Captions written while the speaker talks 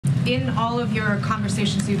in all of your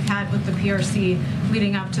conversations you've had with the PRC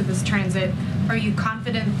leading up to this transit, are you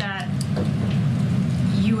confident that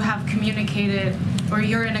you have communicated, or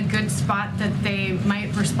you're in a good spot that they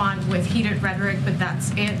might respond with heated rhetoric, but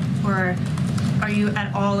that's it? Or are you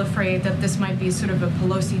at all afraid that this might be sort of a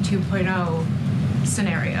Pelosi 2.0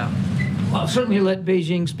 scenario? Well, certainly let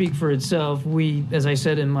Beijing speak for itself. We, as I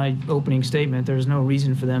said in my opening statement, there's no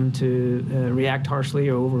reason for them to react harshly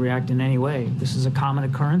or overreact in any way. This is a common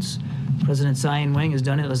occurrence. President Tsai Ing-wen has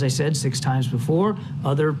done it, as I said, 6 times before.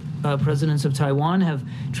 Other presidents of Taiwan have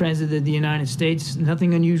transited the United States.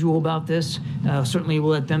 Nothing unusual about this. Certainly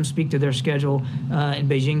we'll let them speak to their schedule and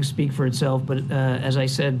Beijing speak for itself. But as I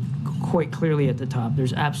said quite clearly at the top,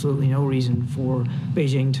 there's absolutely no reason for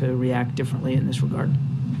Beijing to react differently in this regard.